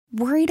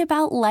Worried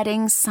about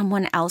letting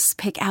someone else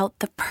pick out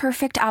the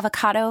perfect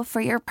avocado for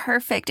your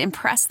perfect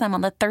impress them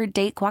on the third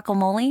date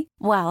guacamole?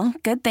 Well,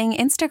 good thing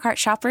Instacart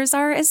shoppers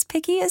are as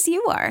picky as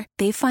you are.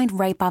 They find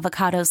ripe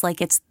avocados like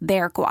it's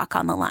their guac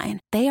on the line.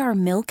 They are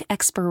milk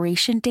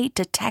expiration date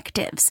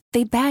detectives.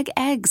 They bag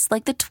eggs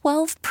like the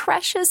 12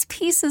 precious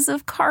pieces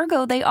of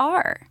cargo they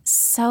are.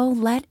 So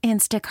let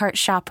Instacart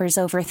shoppers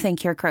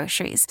overthink your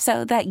groceries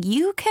so that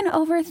you can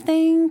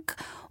overthink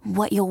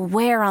what you'll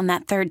wear on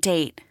that third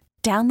date.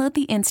 Download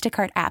the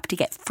Instacart app to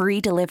get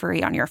free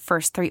delivery on your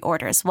first 3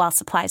 orders while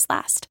supplies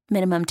last.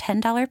 Minimum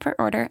 $10 per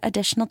order.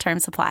 Additional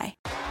terms apply.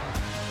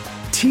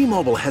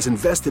 T-Mobile has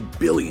invested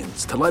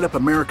billions to light up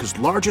America's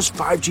largest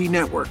 5G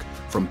network,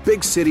 from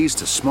big cities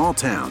to small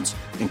towns,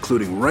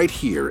 including right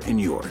here in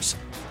yours.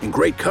 And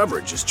great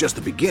coverage is just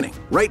the beginning.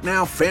 Right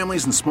now,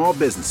 families and small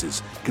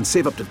businesses can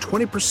save up to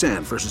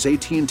 20% versus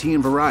AT&T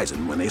and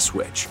Verizon when they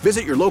switch.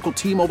 Visit your local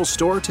T-Mobile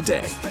store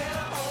today.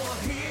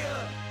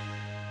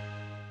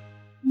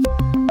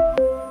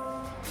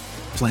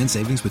 Plan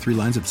savings with 3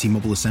 lines of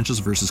T-Mobile Essentials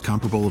versus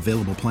comparable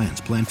available plans.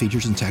 Plan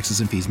features and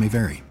taxes and fees may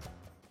vary.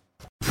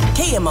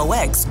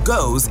 KMOX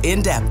goes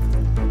in depth.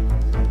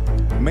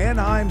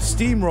 Mannheim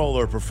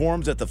Steamroller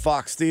performs at the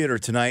Fox Theater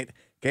tonight.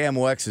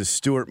 KMOX's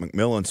Stuart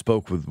McMillian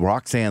spoke with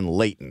Roxanne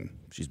Layton.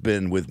 She's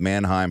been with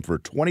Mannheim for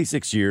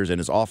 26 years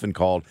and is often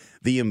called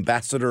the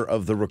ambassador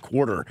of the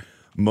recorder.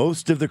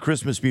 Most of the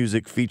Christmas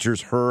music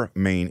features her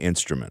main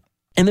instrument.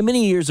 In the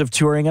many years of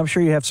touring, I'm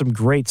sure you have some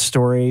great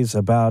stories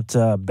about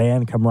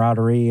band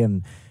camaraderie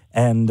and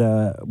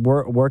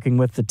working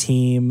with the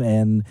team.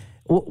 And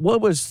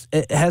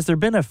has there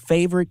been a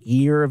favorite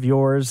year of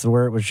yours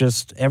where it was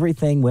just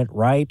everything went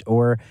right,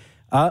 or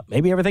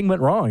maybe everything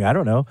went wrong? I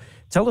don't know.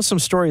 Tell us some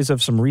stories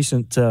of some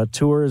recent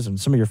tours and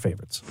some of your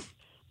favorites.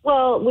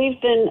 Well,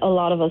 a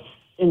lot of us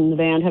in the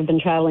band have been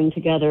traveling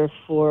together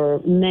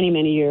for many,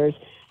 many years.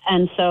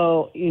 And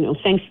so,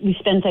 we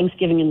spend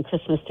Thanksgiving and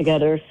Christmas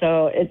together.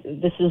 So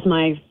this is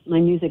my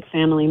music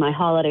family, my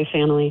holiday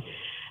family.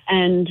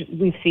 And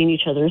we've seen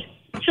each other's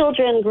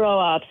children grow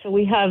up. So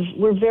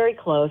we're very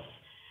close.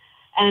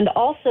 And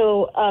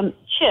also,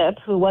 Chip,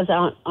 who was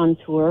out on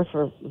tour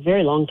for a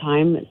very long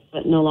time,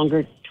 but no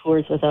longer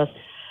tours with us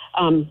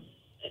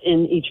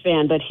in each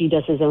band, but he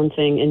does his own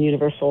thing in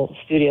Universal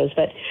Studios.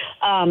 But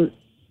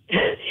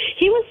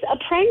he was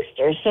a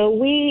prankster, so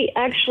we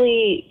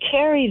actually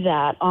carry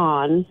that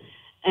on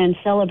and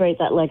celebrate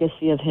that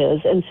legacy of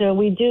his. And so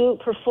we do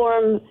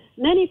perform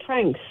many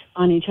pranks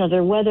on each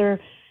other, whether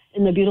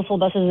in the beautiful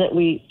buses that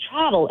we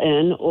travel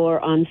in or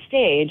on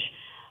stage.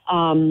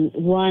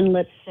 One,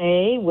 let's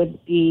say,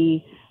 would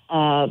be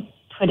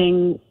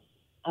putting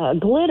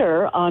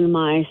glitter on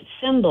my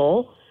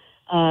cymbal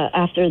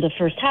after the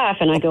first half,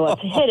 and I go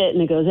up to hit it,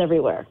 and it goes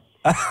everywhere.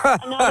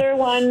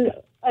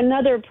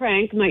 Another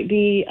prank might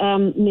be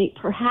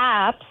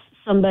perhaps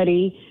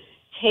somebody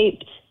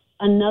taped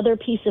another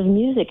piece of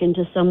music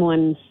into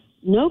someone's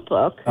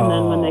notebook, and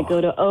then when they go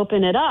to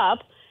open it up,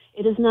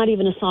 it is not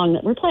even a song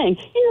that we're playing.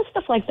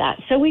 Stuff like that.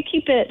 So we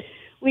keep it,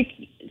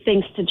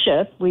 thanks to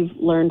Chip, we've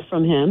learned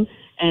from him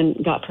and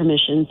got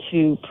permission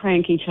to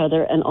prank each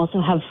other and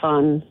also have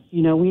fun.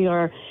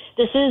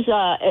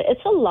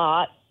 It's a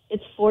lot.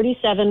 It's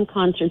 47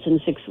 concerts in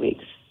 6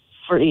 weeks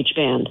for each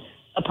band,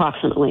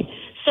 approximately.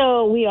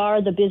 So we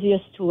are the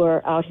busiest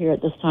tour out here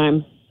at this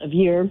time of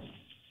year.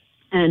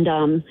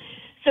 And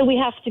so we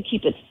have to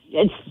keep it.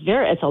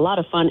 It's a lot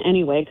of fun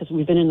anyway, because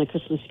we've been in the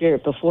Christmas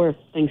spirit before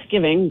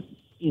Thanksgiving,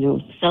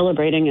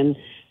 celebrating and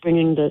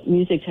bringing the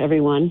music to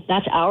everyone.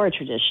 That's our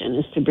tradition,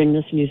 is to bring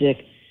this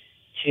music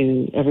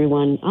to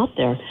everyone out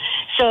there.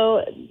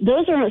 So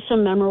those are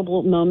some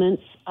memorable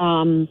moments.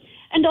 And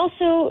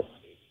also,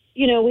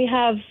 we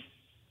have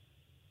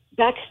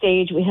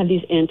backstage, we have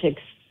these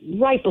antics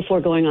right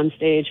before going on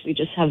stage. We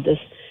just have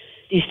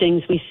these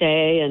things we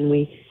say, and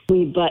we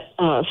butt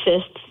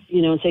fists,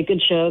 and say,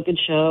 good show.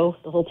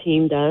 The whole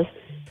team does.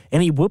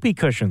 Any whoopee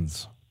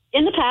cushions?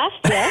 In the past,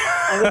 yes.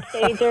 I would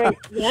say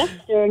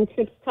during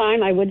Chip's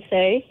time, I would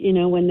say,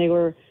 when they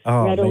were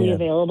readily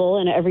available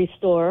in every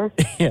store,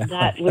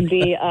 that would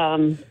be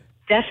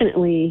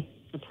definitely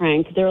a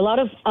prank. There are a lot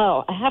of,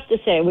 I have to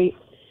say, we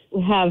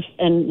have,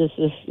 and this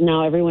is,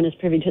 now everyone is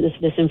privy to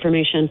this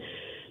information,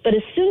 but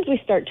as soon as we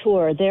start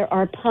tour, there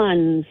are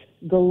puns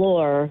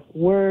galore,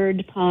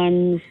 word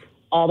puns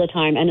all the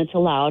time, and it's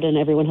allowed, and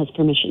everyone has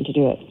permission to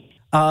do it.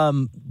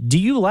 Do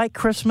you like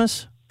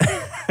Christmas?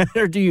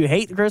 Or do you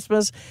hate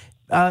Christmas?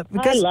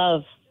 Because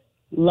I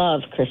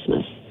love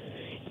Christmas.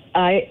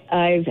 I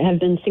have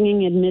been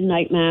singing in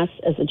midnight mass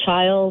as a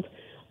child.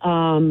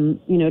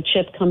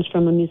 Chip comes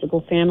from a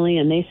musical family,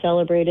 and they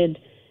celebrated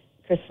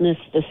Christmas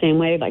the same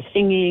way by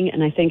singing,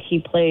 and I think he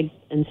played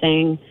and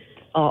sang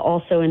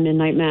also in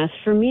midnight mass.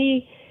 For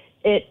me,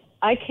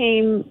 I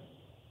came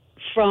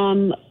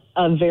from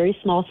a very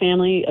small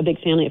family, a big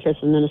family at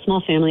first, and then a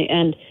small family,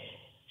 and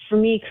for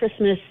me,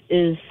 Christmas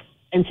is,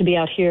 and to be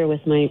out here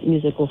with my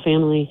musical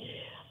family,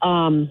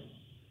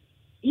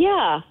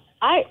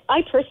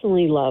 I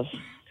personally love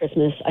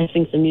Christmas. I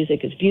think the music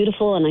is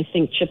beautiful, and I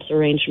think Chip's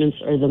arrangements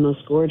are the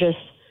most gorgeous.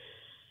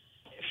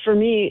 For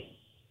me,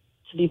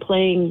 to be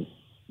playing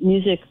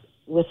music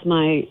with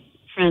my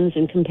friends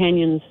and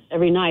companions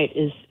every night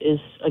is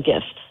a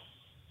gift.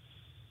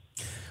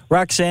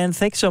 Roxanne,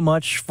 thanks so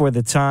much for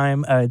the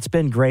time. It's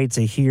been great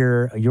to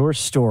hear your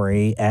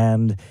story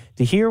and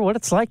to hear what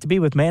it's like to be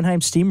with Mannheim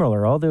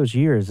Steamroller all those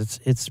years.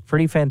 It's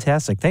pretty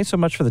fantastic. Thanks so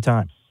much for the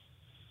time.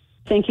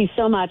 Thank you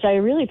so much. I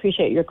really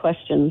appreciate your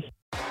questions.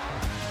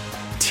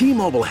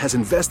 T-Mobile has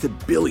invested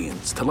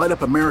billions to light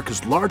up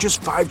America's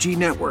largest 5G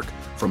network,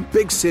 from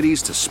big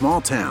cities to small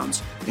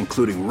towns,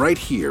 including right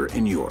here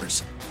in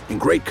yours. And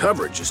great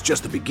coverage is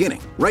just the beginning.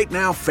 Right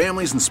now,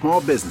 families and small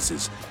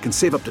businesses can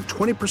save up to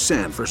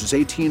 20% versus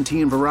AT&T and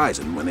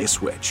Verizon when they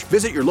switch.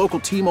 Visit your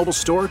local T-Mobile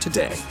store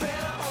today.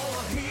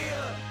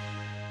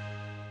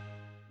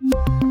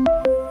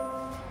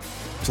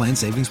 Plan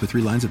savings with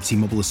 3 lines of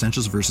T-Mobile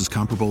Essentials versus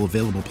comparable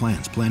available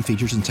plans. Plan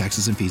features and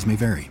taxes and fees may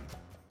vary.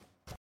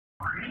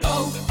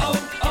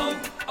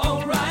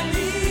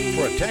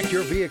 Protect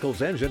your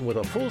vehicle's engine with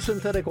a full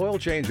synthetic oil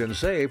change and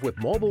save with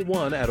Mobil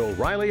 1 at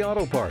O'Reilly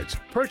Auto Parts.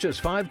 Purchase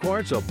 5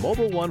 quarts of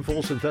Mobil 1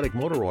 full synthetic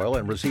motor oil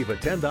and receive a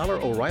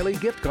 $10 O'Reilly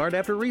gift card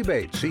after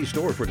rebate. See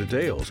store for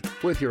details.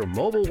 With your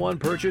Mobil 1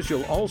 purchase,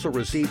 you'll also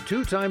receive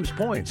 2 times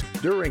points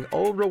during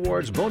O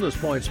Rewards Bonus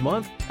Points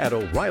Month at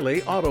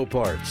O'Reilly Auto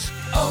Parts.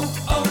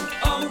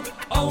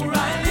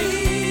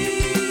 O'Reilly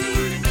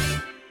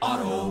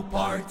Auto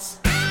Parts.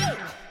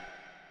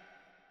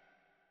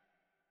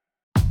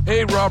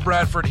 Hey, Rob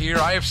Bradford here.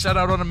 I have set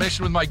out on a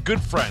mission with my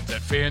good friends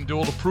at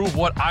FanDuel to prove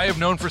what I have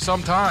known for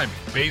some time.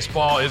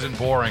 Baseball isn't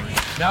boring.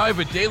 Now I have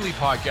a daily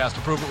podcast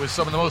to prove it with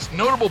some of the most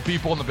notable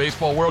people in the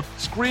baseball world,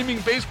 screaming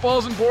baseball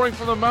isn't boring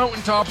from the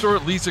mountaintops, or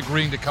at least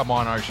agreeing to come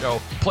on our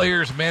show.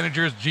 Players,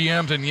 managers,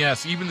 GMs, and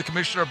yes, even the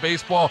commissioner of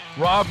baseball,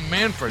 Rob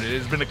Manfred. It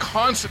has been a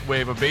constant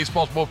wave of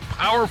baseball's most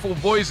powerful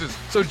voices.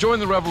 So join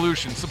the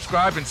revolution.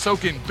 Subscribe and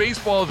soak in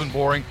Baseball Isn't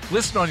Boring.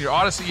 Listen on your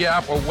Odyssey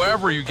app or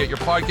wherever you get your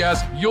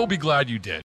podcasts. You'll be glad you did.